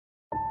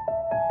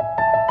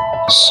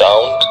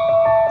sound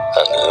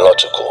and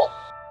logical.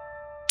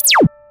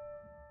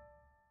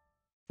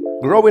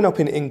 Growing up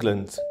in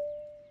England,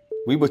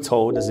 we were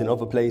told, as in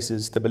other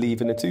places, to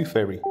believe in the tooth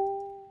fairy.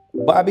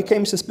 But I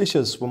became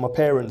suspicious when my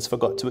parents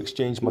forgot to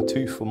exchange my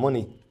tooth for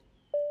money.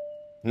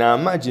 Now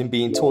imagine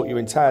being taught your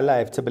entire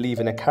life to believe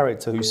in a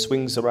character who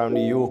swings around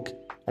New York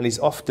and is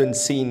often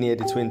seen near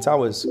the Twin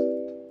Towers,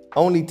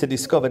 only to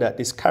discover that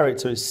this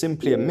character is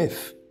simply a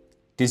myth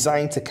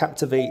designed to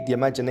captivate the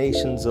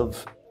imaginations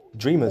of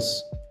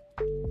dreamers.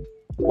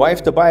 What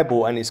if the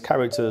Bible and its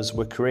characters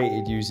were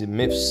created using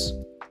myths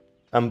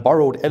and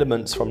borrowed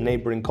elements from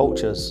neighboring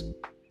cultures,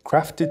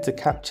 crafted to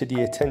capture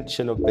the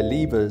attention of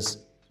believers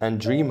and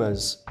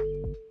dreamers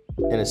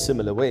in a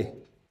similar way?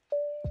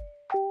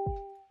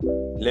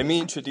 Let me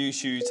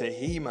introduce you to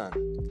He-Man.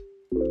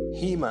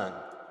 He-Man.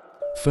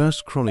 1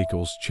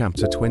 Chronicles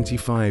chapter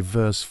 25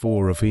 verse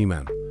 4 of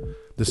He-Man.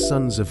 The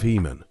sons of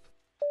He-Man: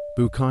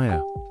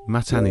 Bukiah,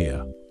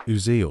 Mattaniah,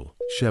 Uzziel,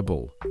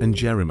 Shebel, and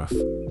Jerimoth,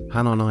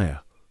 Hananiah,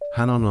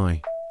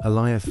 Hanani,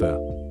 Eliathah,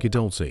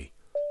 Gidalti,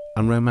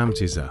 and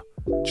Romamtizah,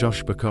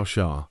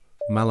 Joshbekashah,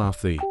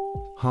 Malathi,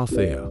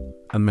 Harthiah,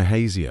 and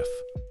Mahaziath.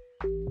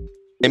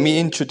 Let me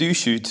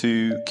introduce you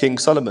to King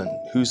Solomon,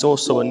 who's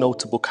also a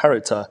notable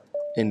character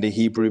in the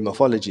Hebrew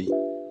mythology.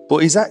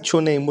 But his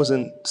actual name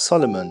wasn't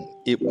Solomon,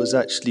 it was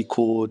actually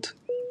called...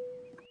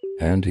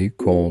 And he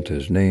called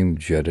his name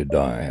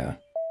Jedediah.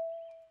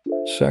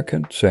 2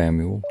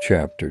 Samuel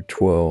chapter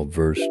 12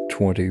 verse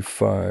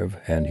 25.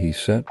 And he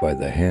sent by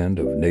the hand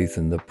of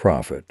Nathan the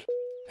prophet.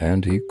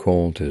 And he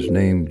called his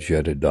name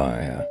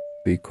Jedediah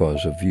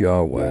because of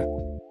Yahweh.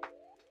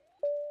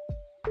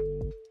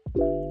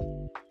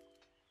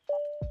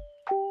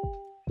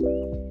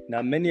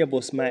 Now many of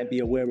us might be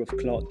aware of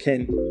Clark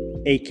Kent,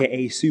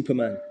 aka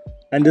Superman.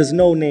 And there's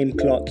no name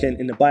Clark Kent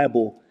in the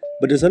Bible,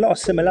 but there's a lot of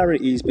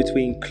similarities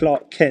between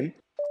Clark Kent,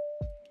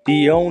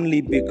 the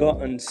only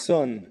begotten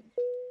son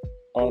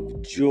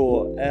of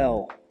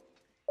Jor-El,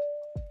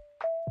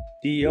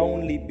 the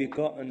only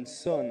begotten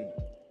son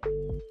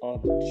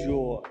of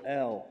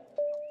Jor-El.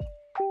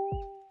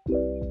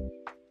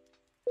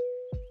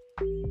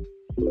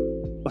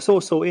 What's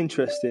also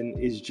interesting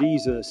is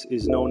Jesus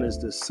is known as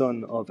the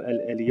son of El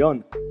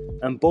Elyon,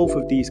 and both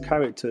of these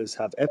characters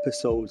have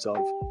episodes of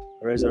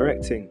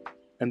resurrecting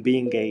and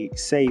being a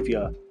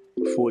saviour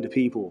for the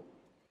people.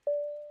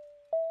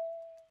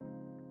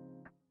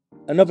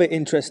 Another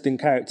interesting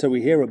character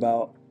we hear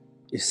about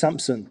is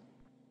Samson,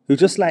 who,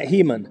 just like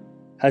He-Man,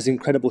 has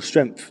incredible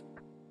strength.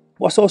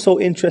 What's also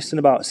interesting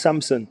about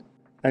Samson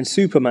and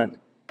Superman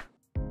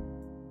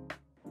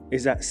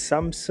is that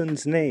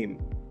Samson's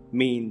name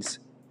means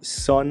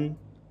son,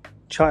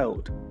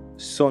 child,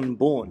 son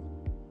born,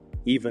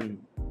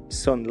 even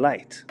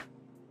sunlight.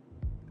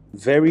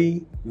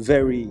 Very,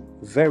 very,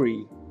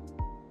 very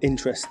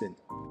interesting.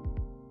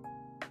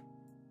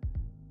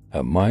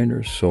 A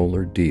minor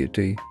solar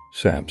deity,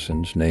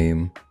 Samson's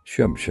name,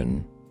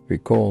 Shemshin,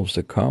 recalls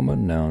the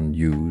common noun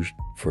used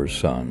for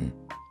sun,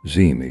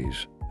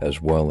 Zemes,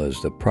 as well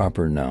as the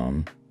proper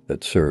noun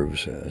that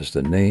serves as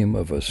the name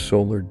of a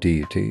solar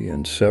deity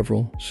in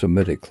several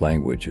Semitic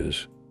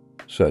languages,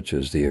 such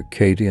as the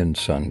Akkadian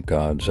sun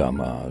god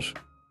Zamaz.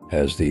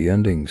 Has the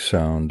ending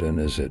sound and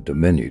is a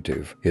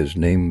diminutive. His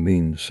name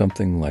means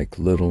something like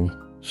little,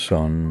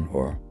 son,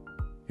 or,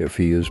 if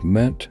he is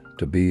meant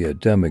to be a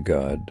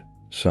demigod,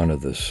 son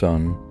of the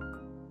sun.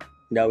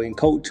 Now in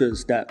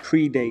cultures that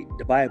predate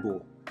the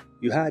Bible,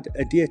 you had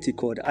a deity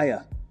called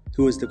Aya,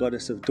 who was the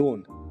goddess of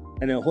dawn,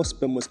 and her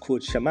husband was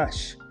called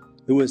Shamash,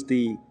 who was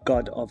the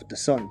god of the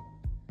sun.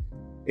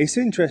 It's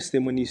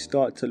interesting when you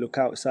start to look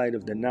outside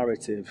of the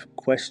narrative,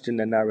 question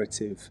the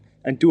narrative,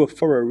 and do a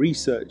thorough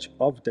research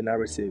of the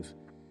narrative.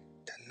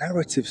 The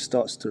narrative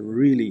starts to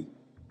really,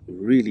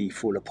 really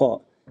fall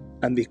apart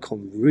and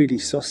become really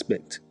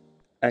suspect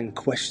and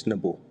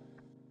questionable.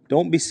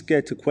 Don't be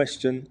scared to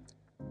question,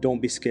 don't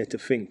be scared to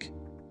think.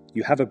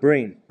 You have a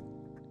brain,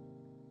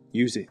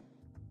 use it.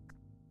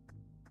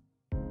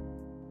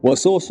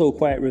 What's also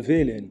quite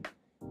revealing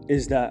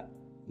is that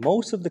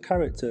most of the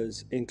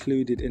characters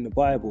included in the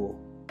Bible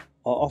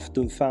are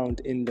often found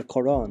in the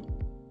Quran.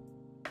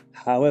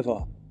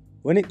 However,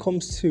 when it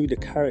comes to the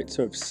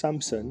character of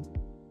Samson,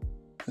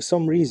 for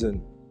some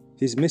reason,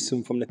 he's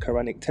missing from the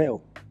Quranic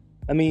tale.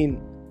 I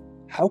mean,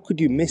 how could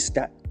you miss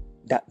that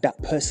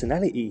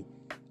personality?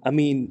 I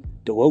mean,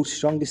 the world's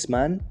strongest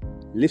man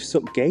lifts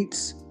up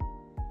gates.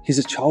 He's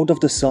a child of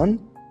the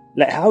sun.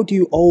 Like, how do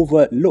you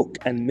overlook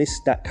and miss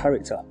that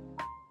character?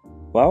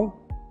 Well,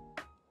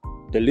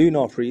 the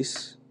lunar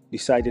priests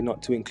decided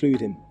not to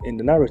include him in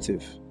the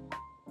narrative,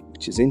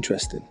 which is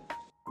interesting.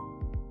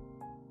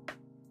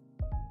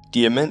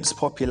 The immense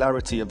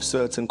popularity of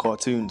certain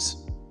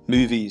cartoons,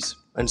 movies,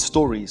 and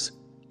stories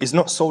is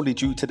not solely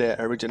due to their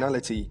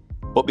originality,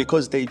 but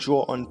because they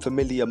draw on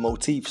familiar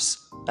motifs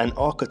and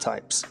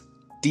archetypes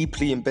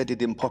deeply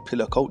embedded in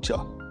popular culture.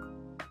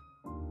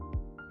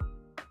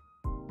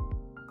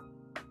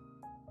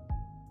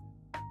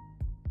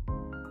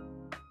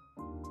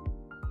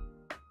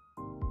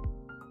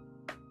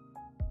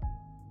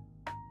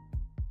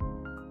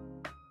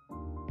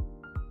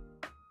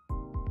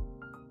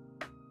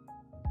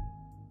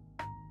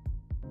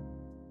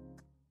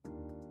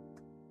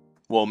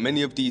 While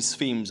many of these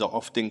themes are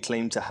often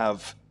claimed to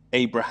have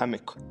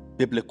Abrahamic,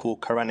 biblical,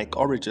 Quranic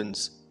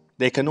origins,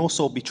 they can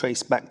also be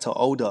traced back to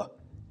older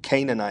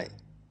Canaanite,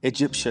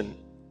 Egyptian,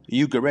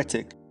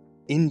 Ugaritic,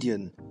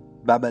 Indian,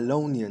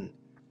 Babylonian,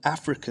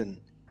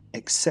 African,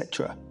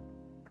 etc.,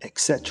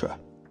 etc.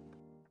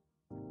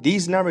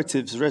 These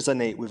narratives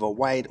resonate with a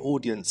wide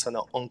audience on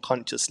an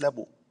unconscious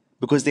level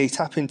because they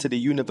tap into the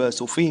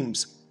universal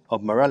themes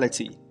of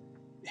morality,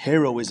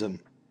 heroism,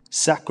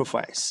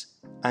 sacrifice,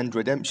 and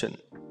redemption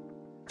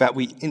that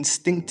we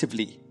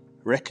instinctively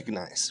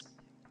recognize.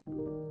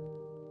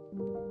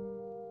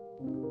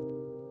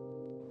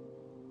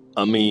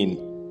 I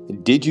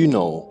mean, did you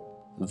know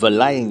The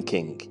Lion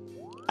King,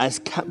 as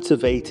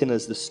captivating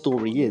as the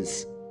story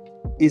is,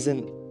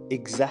 isn't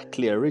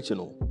exactly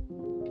original?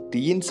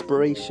 The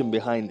inspiration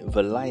behind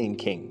The Lion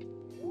King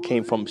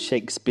came from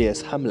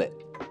Shakespeare's Hamlet.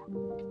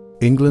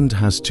 England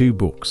has two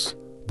books,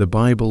 the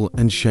Bible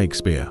and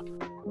Shakespeare.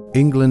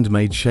 England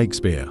made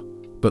Shakespeare,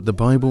 but the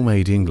Bible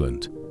made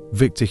England.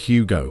 Victor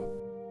Hugo.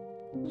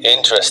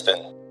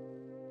 Interesting.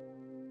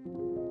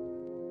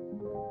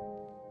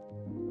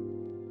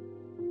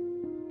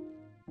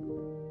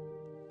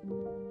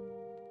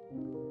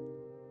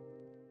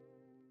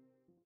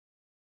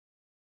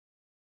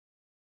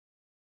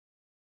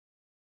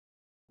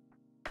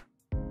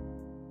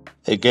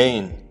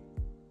 Again,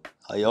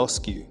 I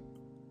ask you,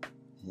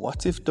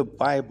 what if the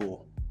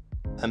Bible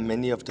and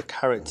many of the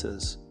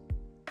characters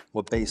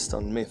were based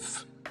on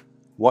myth?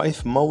 What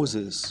if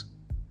Moses,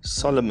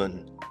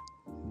 Solomon,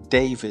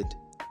 David,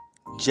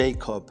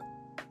 Jacob,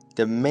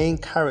 the main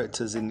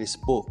characters in this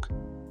book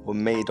were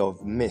made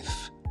of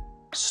myth,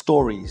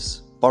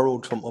 stories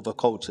borrowed from other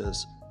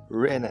cultures,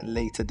 written at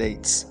later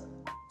dates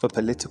for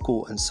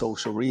political and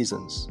social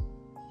reasons?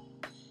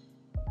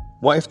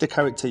 What if the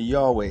character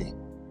Yahweh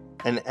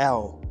and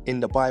El in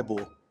the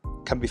Bible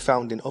can be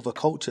found in other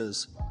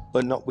cultures,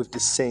 but not with the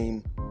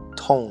same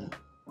tone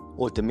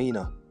or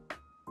demeanor?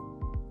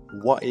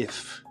 What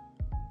if?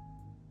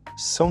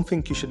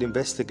 Something you should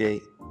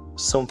investigate,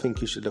 something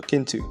you should look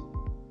into.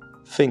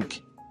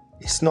 Think,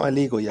 it's not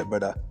illegal yet,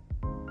 brother,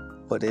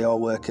 but they are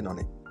working on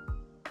it.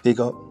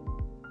 Big up,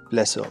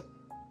 bless up.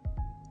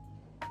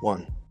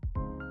 1.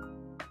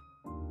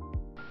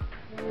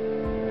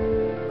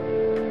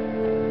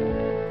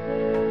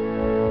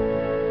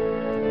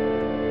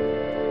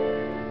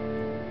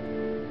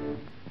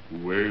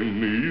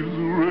 When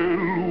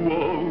Israel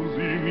was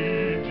in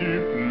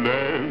Egypt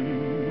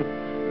land,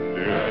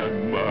 let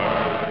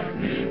my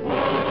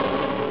people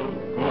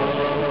go.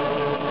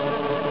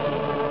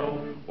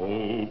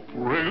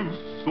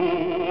 Oppressed so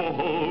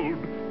hard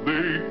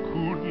they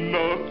could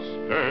not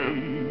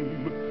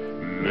stand,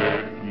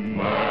 let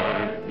my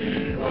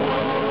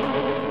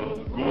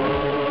people go.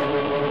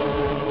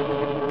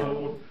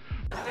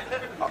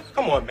 Oh,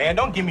 come on, man,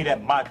 don't give me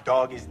that my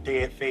dog is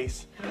dead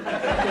face.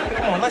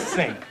 Come on, let's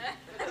sing.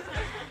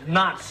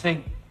 Not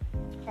sing.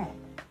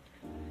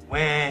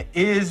 When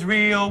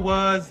Israel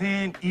was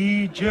in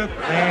Egypt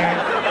land.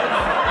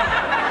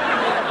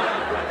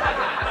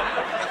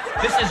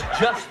 This is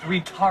just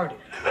retarded.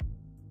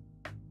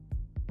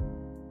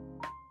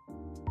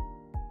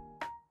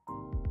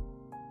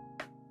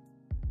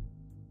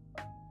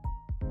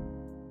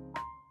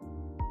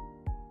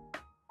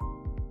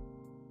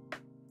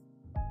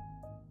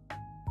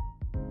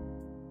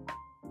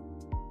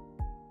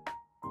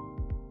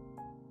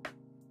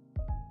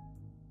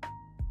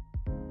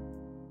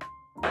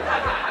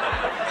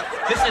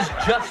 This is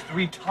just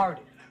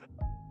retarded.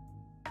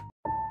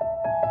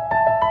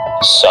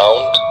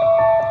 Sound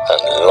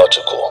and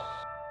logical.